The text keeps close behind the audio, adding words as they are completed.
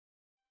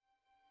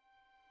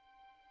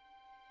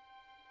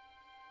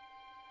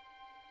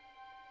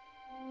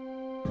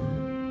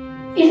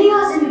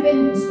India's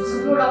independence was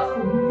a product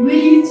of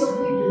millions of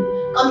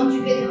people coming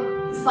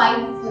together to fight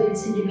for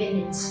its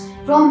independence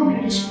from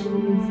British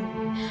colonial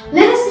rule.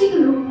 Let us take a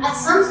look at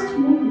some such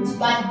movements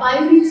by the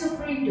pioneers of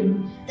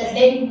freedom that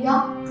led India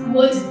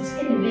towards its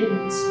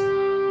independence.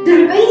 The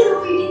Rebellion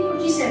of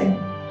 1857.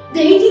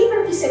 The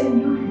 1857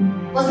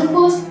 mutiny was the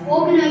first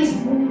organized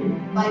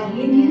movement by the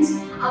Indians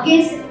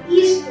against the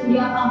East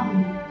India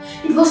Company.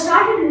 It was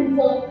started in the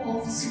form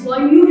of sepoy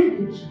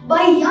mutiny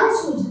by a young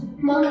soldier,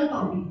 Mangal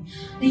Pandey.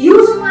 The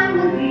use of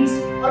animal grease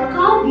or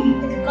cow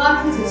beef in the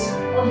cartridges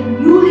of the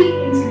newly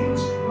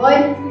introduced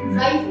Royal Enfield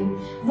rifle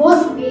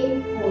was the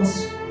main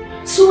cause.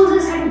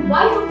 Soldiers had to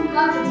wipe off the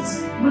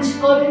cartridges, which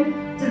hurted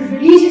the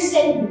religious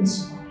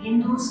sentiments of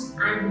Hindus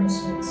and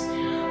Muslims.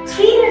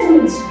 3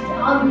 regiments of the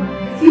army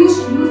refused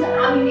to use the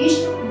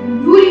ammunition of the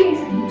newly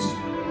introduced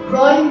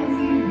Royal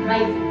Enfield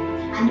rifle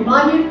and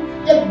demanded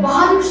that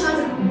Bahadur Shah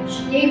Zafar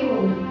should take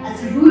over as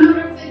the ruler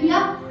of India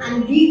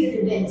and lead the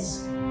rebels.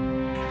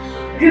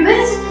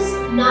 Rebels such as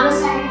Nana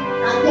Sahib,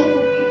 Nandya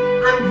Tope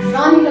and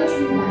Rani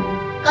Lakshmi Bai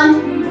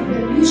continued the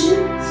revolution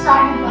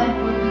started by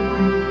Mangal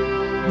Pandey.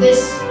 This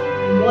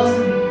was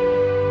the way.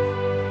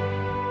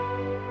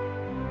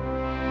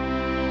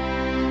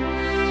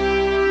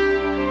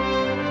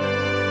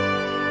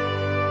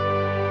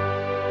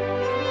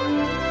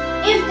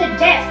 If the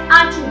deaf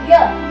are to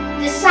hear,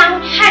 the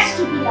sound has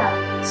to be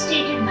loud,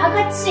 stated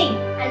Bhagat Singh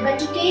and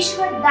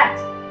Batukeshwar Dutt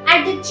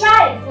at the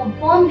trial for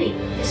bombing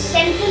the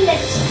Central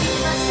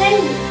Legislative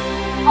Assembly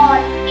on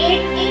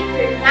 8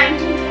 April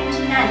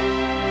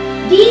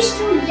 1929. These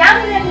 2 young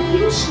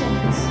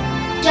revolutionaries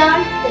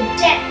turned the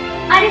deaf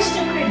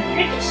aristocrat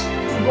British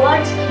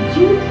towards a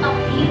youth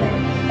upheaval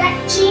that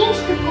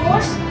changed the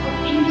course of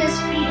India's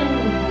freedom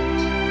movement.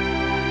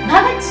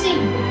 Bhagat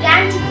Singh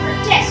began to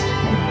protest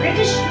the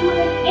British rule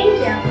in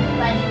India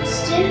while he was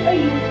still a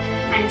youth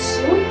and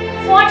soon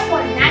fought for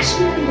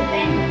national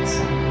independence.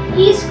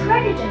 He is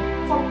credited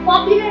for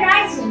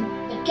popularizing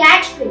the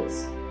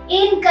catchphrase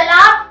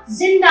Inqilab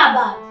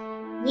Zindabad,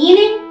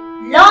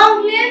 meaning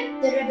long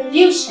live the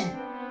revolution.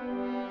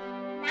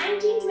 In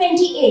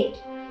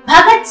 1928,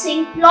 Bhagat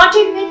Singh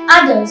plotted with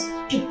others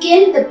to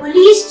kill the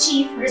police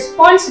chief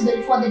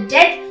responsible for the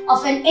death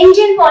of an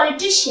Indian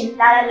politician,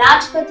 Lala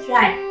Lajpat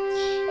Rai.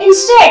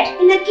 Instead,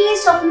 in a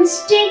case of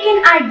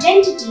mistaken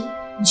identity,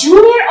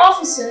 junior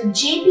officer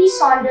J.P.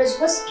 Saunders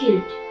was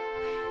killed.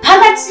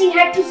 Bhagat Singh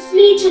had to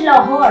flee to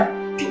Lahore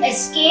to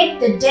escape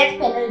the death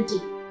penalty.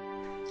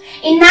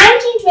 In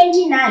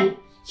 1929,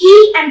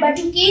 he and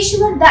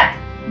Batukeshwar Dutt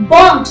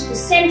bombed the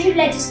Central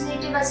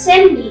Legislative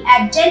Assembly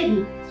at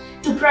Delhi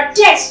to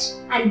protest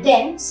and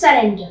then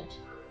surrendered.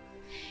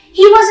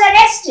 He was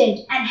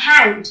arrested and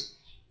hanged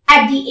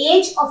at the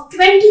age of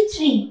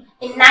 23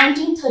 in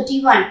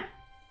 1931.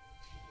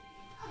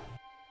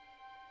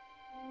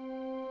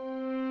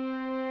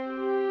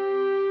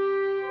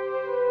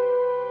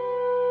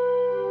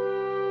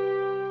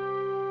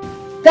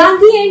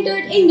 Gandhi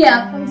entered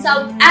India from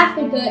South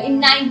Africa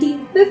in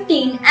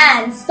 1915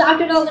 and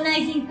started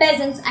organizing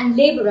peasants and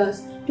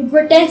laborers to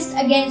protest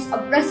against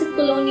oppressive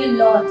colonial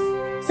laws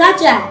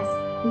such as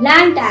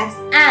land tax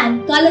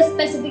and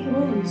color-specific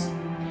rules.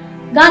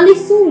 Gandhi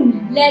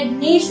soon led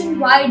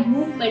nationwide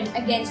movement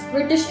against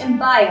British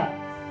Empire,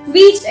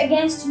 preached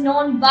against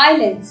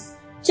non-violence,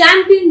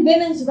 championed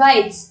women's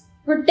rights,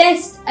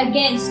 protest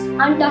against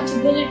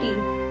untouchability,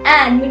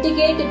 and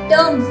mitigated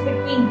terms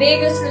between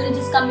various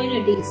religious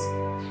communities.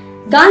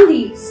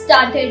 Gandhi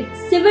started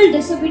civil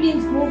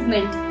disobedience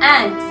movement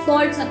and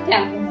salt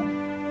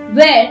satyagraha,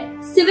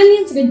 where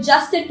civilians were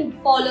adjusted to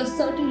follow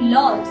certain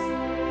laws.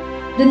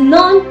 The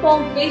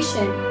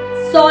non-cooperation,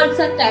 salt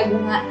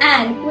satyagraha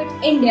and quit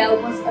India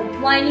was a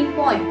turning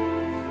point.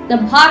 The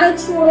Bharat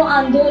Choro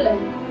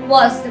Andolan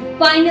was the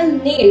final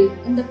nail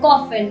in the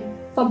coffin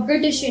for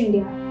British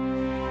India.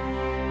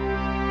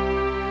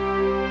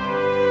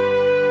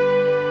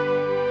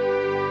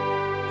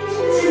 It's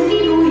been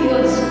 72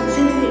 years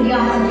since India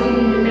has gained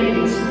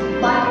independence,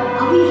 but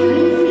are we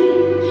really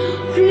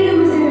free?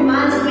 Freedom is an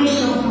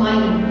emancipation of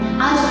mind,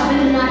 as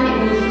Rabindranath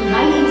Tagore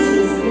rightly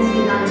says in his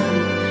Gitanjali.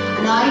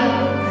 And I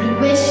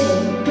request you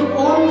to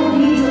honor the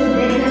deeds of the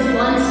deathless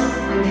ones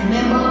and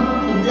remember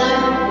the blood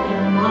of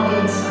your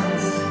martyred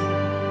sons.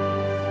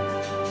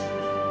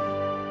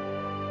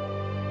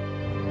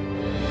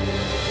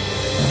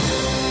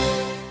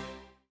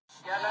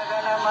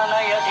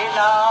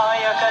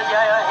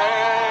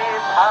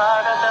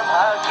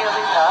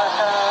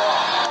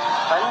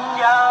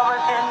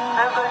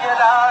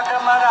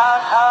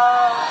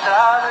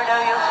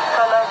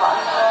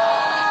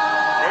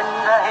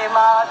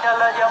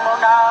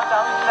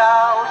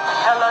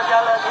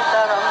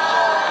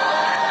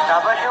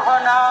 तब शुभ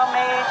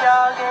नामे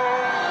जागे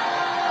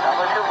तब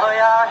शुभ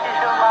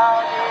आशीष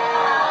मागे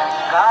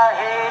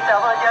गाहे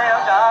तब जय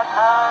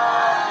गाथा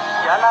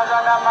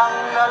जनगण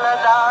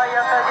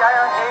मंगलदायक जय